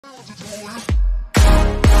Hello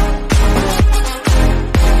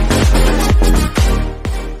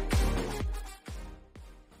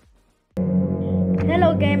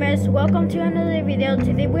gamers, welcome to another video.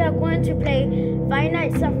 Today we are going to play Five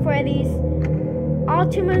Nights at Freddy's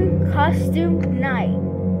Ultimate Costume Night.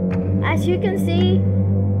 As you can see,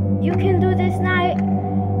 you can do this night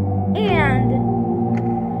and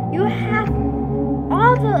you have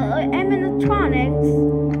all the animatronics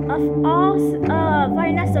of all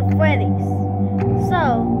Five Nights at Freddy's.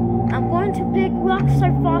 So, I'm going to pick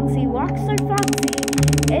Rockstar Foxy. Rockstar Foxy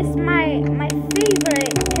is my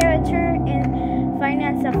favorite character in Five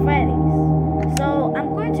Nights at Freddy's. So I'm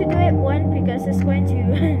going to do it one because it's going to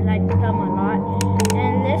like come a lot.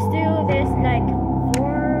 And let's do this like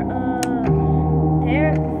four,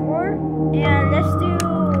 and let's do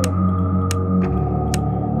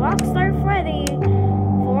Rockstar Freddy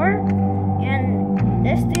 4, and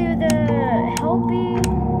let's do the Helpy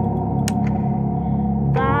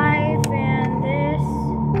 5, and this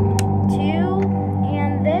 2,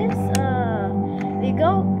 and this we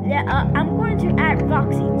go. I'm going to add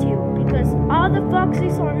Foxy too because all the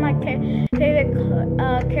Foxys are my favorite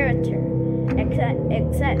character,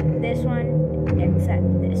 except this one, except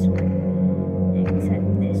this one,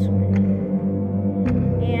 except this one,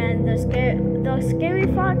 and the scary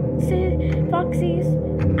Foxys.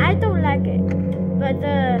 I don't like it, but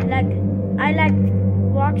I like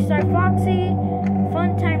Rockstar Foxy,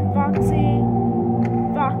 Funtime Foxy.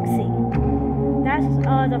 That's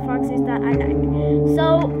all the Foxys that I like.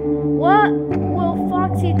 So, what will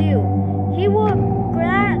Foxy do? He will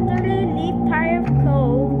gradually leave Pirate's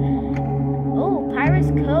Cove. Oh,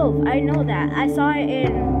 Pirate's Cove. I know that. I saw it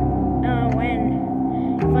in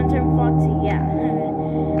when Funtime Foxy. Yeah.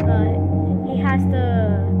 He has the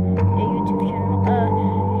YouTube channel.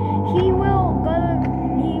 He will go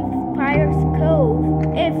leave Pirate's Cove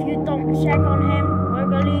if you don't check on him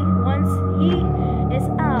regularly. Once he is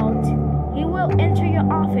out, he will enter your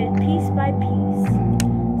office piece by piece.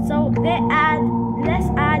 So let's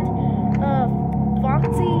add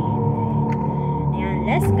Foxy, and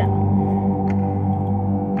let's go.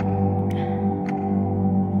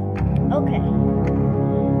 Okay,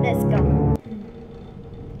 let's go.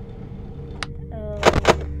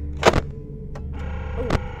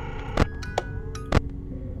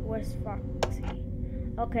 Where's Foxy?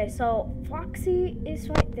 Okay, so Foxy is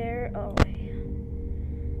right there. Oh wait.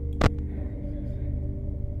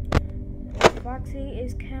 Foxy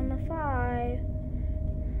is camera 5.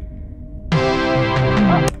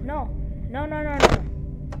 Oh, no.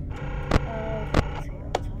 Foxy,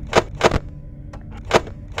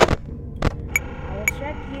 I will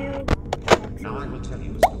check you. Foxy. Now I will tell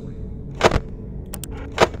you a story.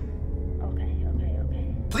 Okay.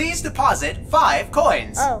 Please deposit 5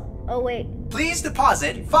 coins. Oh wait. Please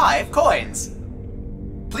deposit 5 coins.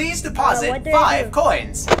 Please deposit what do I 5 do?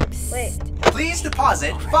 coins. Wait. Please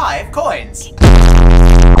deposit 5 coins.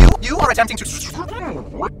 You are attempting to...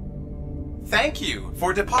 Thank you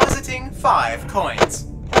for depositing 5 coins.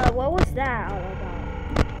 What was that all about?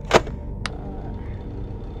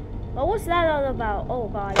 What was that all about? Oh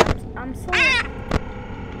god, I'm so...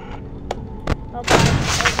 Oh god.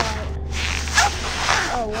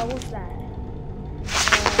 Oh, what was that?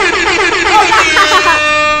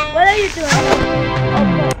 What are you doing?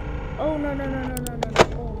 Oh no.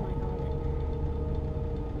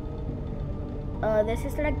 This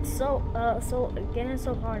is like so getting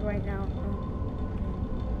so hard right now.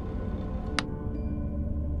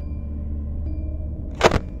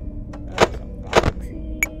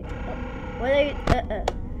 What are you?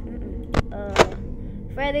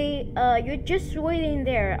 Freddy, you're just waiting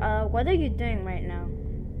there. What are you doing right now?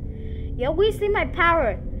 You're wasting my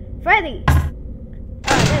power, Freddy.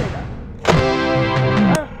 There we go.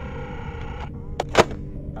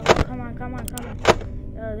 Oh, come on.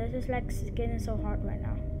 This is like getting so hard right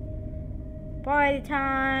now. Party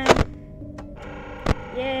time!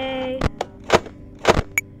 Yay!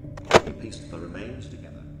 We pieced the remains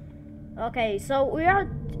together. Okay, so we are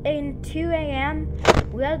in 2 a.m.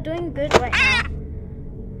 We are doing good right now.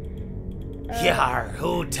 Yar,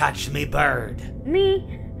 who touched me bird? Me!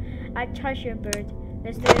 I touched your bird.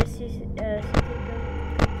 Let's do this.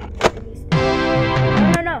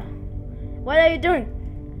 No. What are you doing?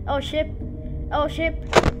 Oh, ship.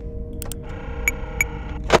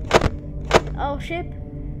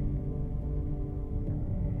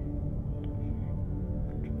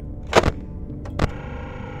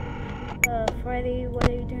 Freddy, what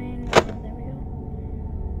are you doing? Oh, there we go.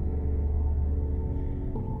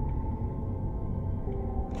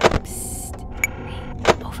 Psst. Hey,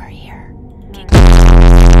 over here.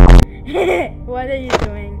 What are you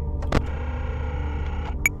doing?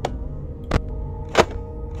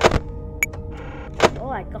 Oh,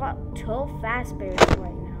 I got 12 fast bears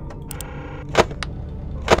right now.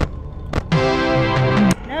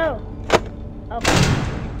 No. Okay.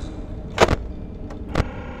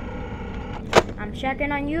 I'm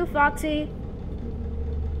checking on you, Foxy.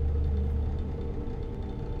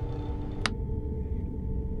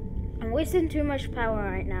 I'm wasting too much power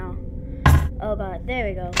right now. Oh god, there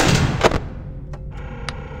we go.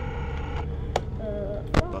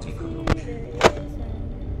 Foxy, there it is.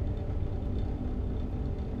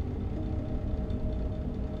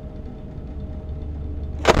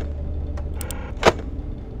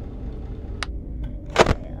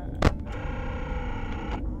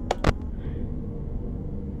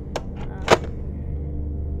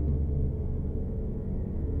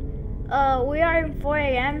 We are in 4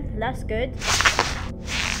 a.m. That's good.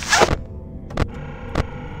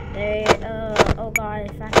 Oh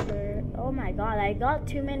god, fast bird. Oh my god, I got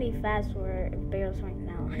too many fast bears right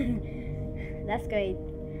now. That's great.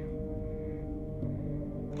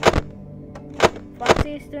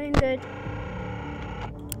 Foxy is doing good.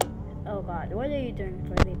 Oh god, what are you doing,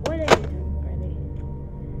 Freddy? What are you doing, Freddy?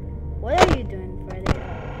 What are you doing, Freddy?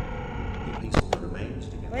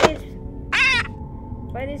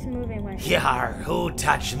 Freddy's moving right now. Yar, who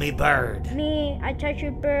touched me bird? Me, I touched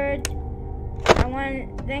your bird.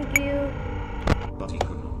 Thank you. But he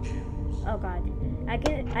could not choose. Oh god, I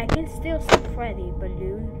can still see Freddy,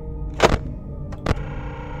 Balloon.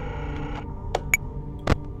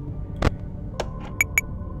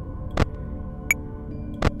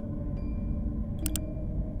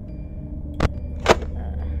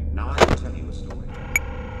 Now I will tell you a story.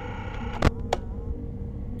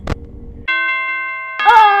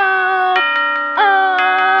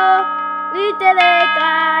 We did it,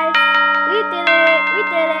 guys. We did it. We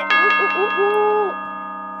did it.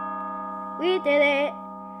 We did it.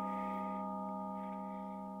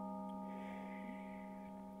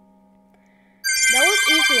 That was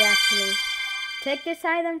easy, actually. Take this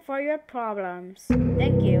item for your problems.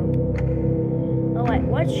 Thank you. Alright,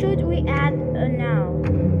 what should we add now?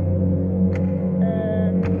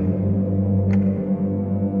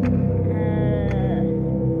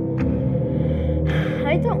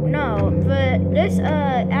 I don't know, but let's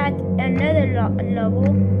add another level.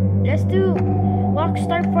 Let's do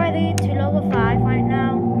Rockstar Freddy to level 5 right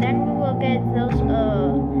now. Then we will get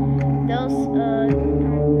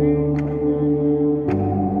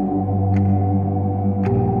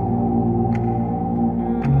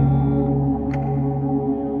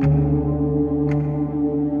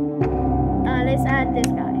let's add this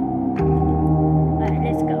guy. Alright,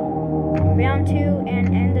 let's go. Round 2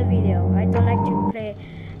 and end the video. I don't like to play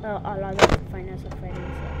a lot of Finance of Freddy's.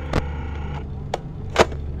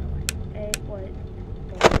 Hey, what?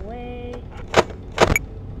 Go away.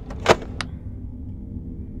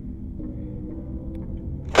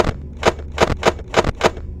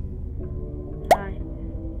 Hi.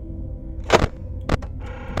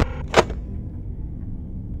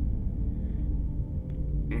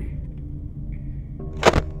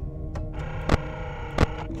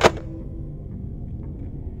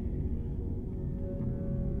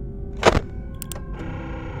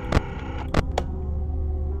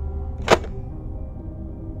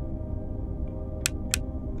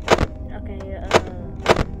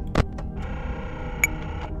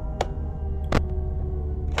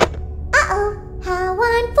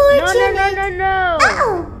 No.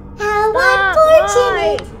 Oh, how Stop.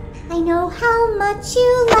 unfortunate. I know how much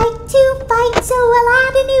you like to fight, so I'll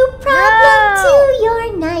add a new problem to your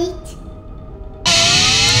night.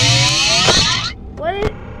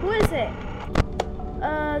 Who is it?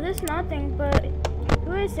 There's nothing, but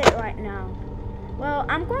who is it right now? Well,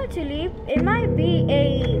 I'm going to leave. It might be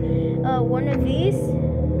a one of these.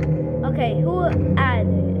 Okay, who added?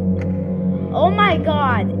 Oh my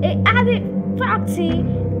god, it added Foxy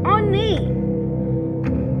on me.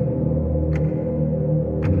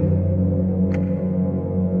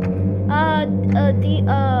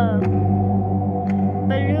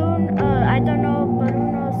 Balloon, I don't know,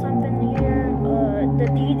 balloon or something here, the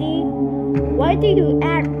DD. Why do you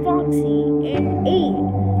add Foxy in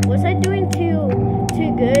 8? Was I doing too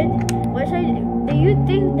good? Do you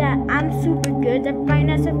think that I'm super good at Five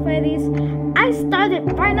Nights at Freddy's? I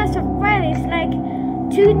started Five Nights at Freddy's like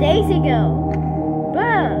 2 days ago.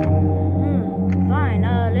 Bruh. Fine,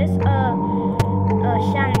 let's,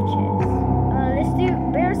 challenges. Let's do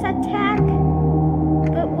Bears Attack.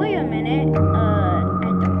 But wait a minute, I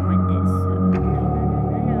don't want this.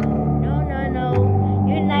 No.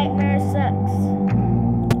 Your nightmare sucks.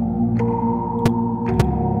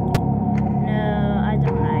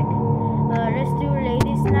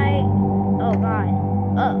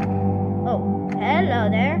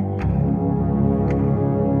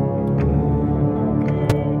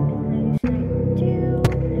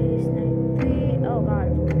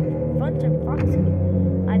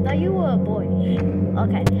 boy.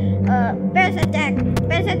 Okay. Bears attack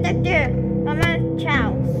there. I'm on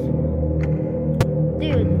Charles.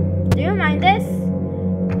 Dude, do you mind this?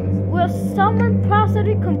 Will someone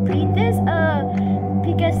possibly complete this?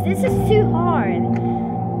 Because this is too hard.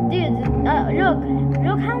 Dude,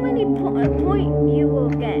 look how many point you will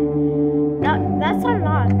get. That's a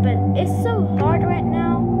lot, but it's so hard right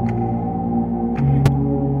now.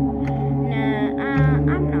 Nah,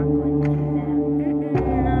 I'm not going to do that. No,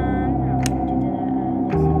 I'm not going to do that.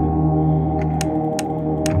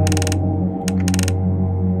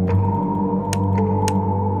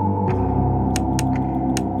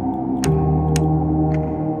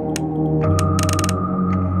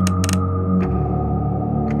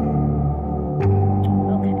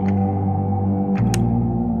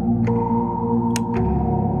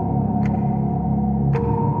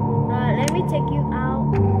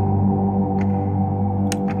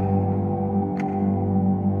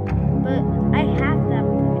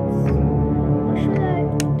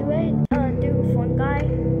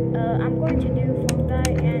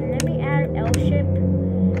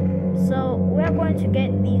 To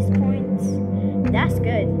get these points. That's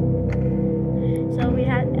good. So we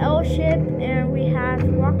have L-Ship, and we have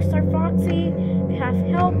Rockstar Foxy, we have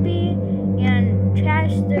Helpy, and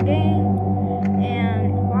Trash the Game,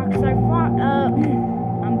 and Rockstar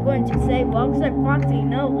I'm going to say Rockstar Foxy,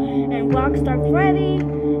 no, and Rockstar Freddy,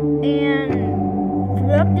 and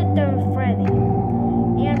Flip the Freddy,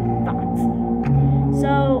 and Foxy.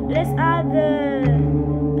 So let's add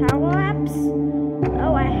the power-ups.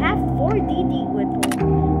 Oh, I have 4 DD Whipple,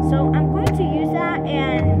 so I'm going to use that,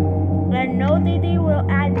 and I know DD will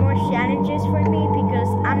add more challenges for me because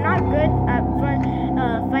I'm not good at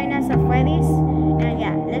Finance of Freddy's, and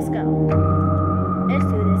yeah, let's go. Let's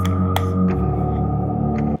do this, guys.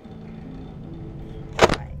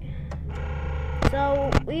 Alright. So,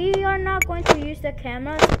 we are not going to use the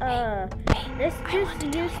cameras, let's just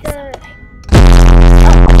use the...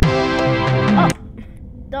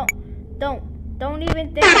 Don't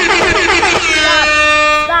even think.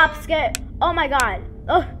 Stop, scared. Oh my god.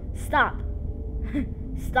 Oh, stop.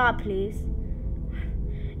 Stop, please.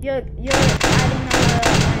 You're adding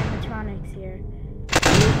animatronics here.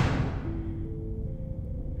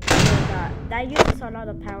 Oh my god, that uses a lot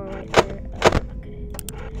of power right there.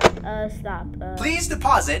 Okay. Stop. Please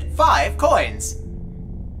deposit 5 coins.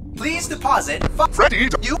 Please deposit 5. Freddy,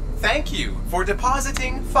 thank you for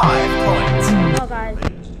depositing 5 coins. Oh guys.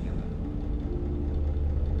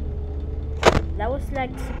 That was like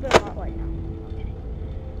super hot right now.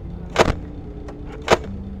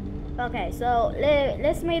 Okay, so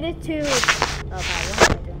let's make it to. Oh god, what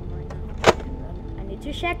am I doing right now? I need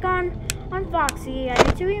to check on Foxy. I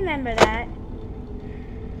need to remember that.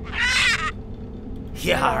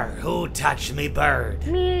 Yar, who touched me bird?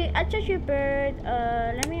 Me, I touched your bird.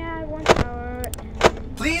 Let me add 1 power.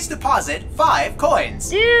 Please deposit 5 coins.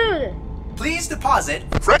 Dude! Please deposit.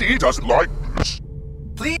 Freddy doesn't like this.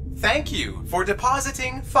 Please, thank you for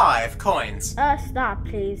depositing 5 coins. Stop,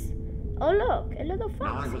 please. Oh look, a little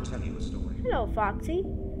Now I will Foxy. tell you a story. Hello, Foxy.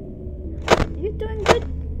 You doing good?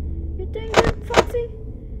 You doing good, Foxy?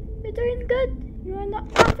 You doing good? You in the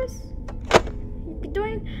office? You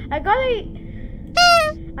doing? I got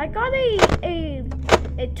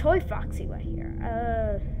a toy Foxy right here.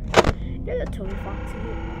 You're the toy Foxy.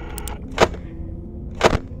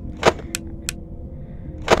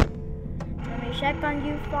 Let me check on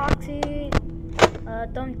you, Foxy.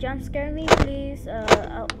 Don't jump scare me, please.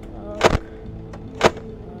 Oh,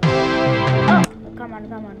 come on.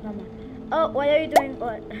 Oh, what are you doing?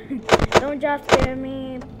 What? Don't jump scare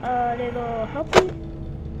me, little Helpy.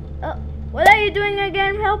 Oh, what are you doing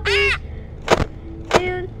again, Helpy?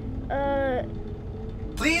 Dude,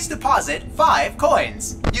 Please deposit 5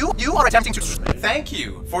 coins. You are attempting to. Thank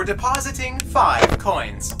you for depositing 5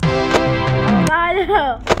 coins. Oh god,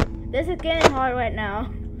 no. This is getting hard right now.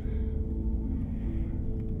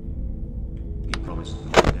 You promised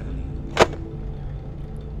that you'd never leave.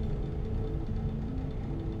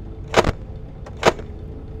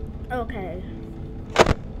 Okay.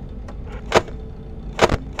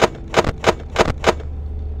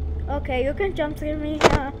 Okay, you can jump scare me.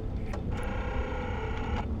 There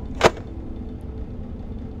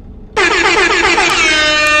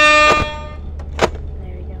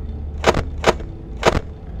we go.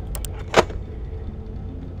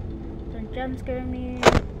 Don't jump scare me,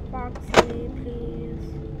 Foxy, please.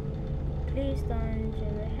 Please don't.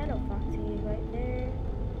 Hello, Foxy, right there.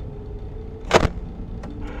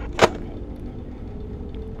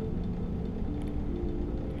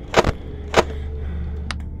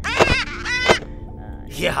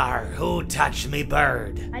 Yar, who touched me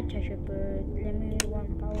bird? I touch your bird.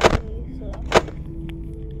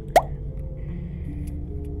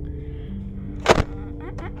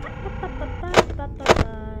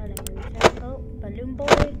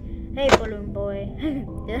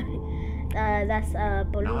 That's Now I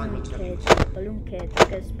will Balloon tell Kid. you. Balloon Kid,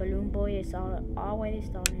 because Balloon Boy is always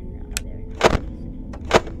starting there.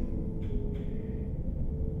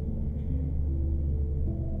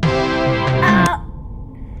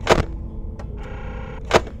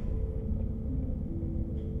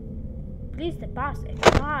 Please deposit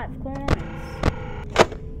 5 coins.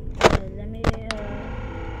 Let me.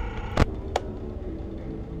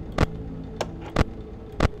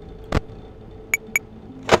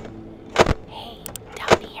 Hey,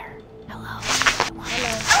 down here. Hello.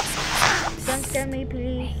 Hello. Don't scare me,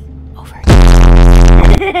 please. Over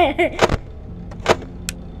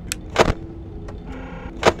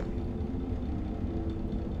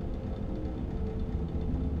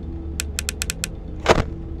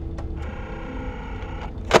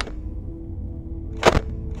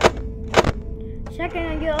Checking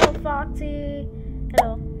on you, Foxy.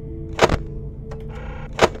 Hello.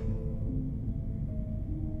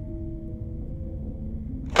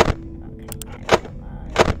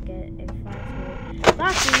 Okay, come on. Get a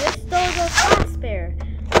Foxy, you stole the Fox Bear.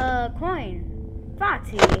 Coin.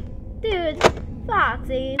 Foxy. Dude,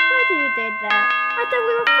 Foxy, why did you did that? I thought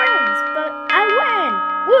we were friends, but I win!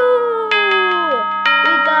 Woo!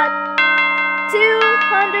 We got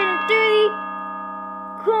 230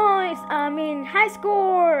 coins. I mean, high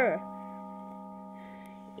score.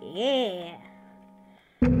 Yeah.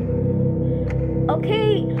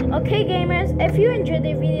 Okay, gamers. If you enjoyed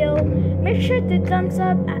the video, make sure to thumbs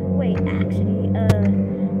up. Wait, actually,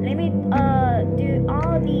 let me do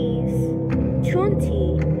all these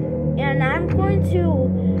 20, and I'm going to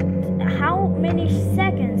how many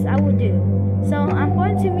seconds I will do. So I'm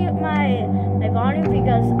going to mute my volume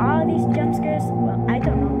because all these jump scares. Well, I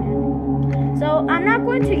don't know, man. So I'm not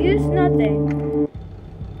going to use nothing.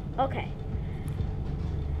 Okay.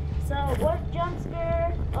 So what jump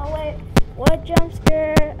scare? Oh wait, what jump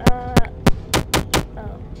scare? Oh.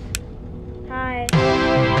 Hi.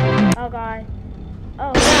 Oh god.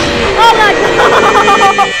 Oh. Oh my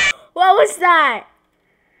god! What was that?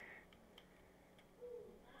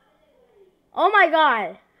 Oh my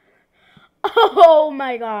god. Oh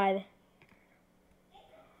my god.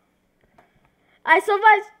 I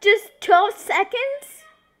survived just 12 seconds?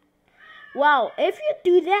 Wow, if you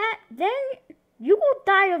do that, then you will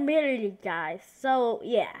die immediately, guys. So,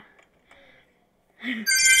 yeah.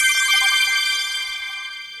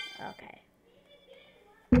 Okay.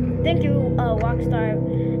 Thank you, Rockstar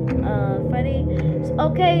Freddy.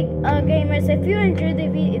 Okay, gamers, if you enjoyed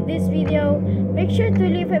this video, make sure to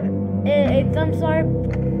leave a thumbs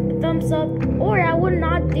up, or I will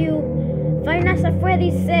not do Five Nights at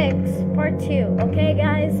Freddy's 6 Part 2. Okay,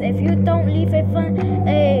 guys, if you don't leave a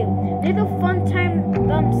little fun time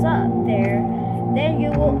thumbs up there, then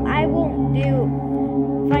I won't do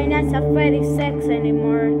Five Nights at Freddy's 6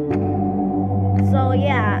 anymore. So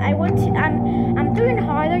yeah, I'm doing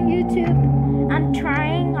hard on YouTube. I'm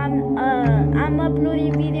trying. I'm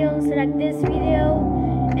uploading videos like this video,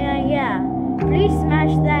 and yeah, please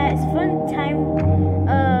smash that fun time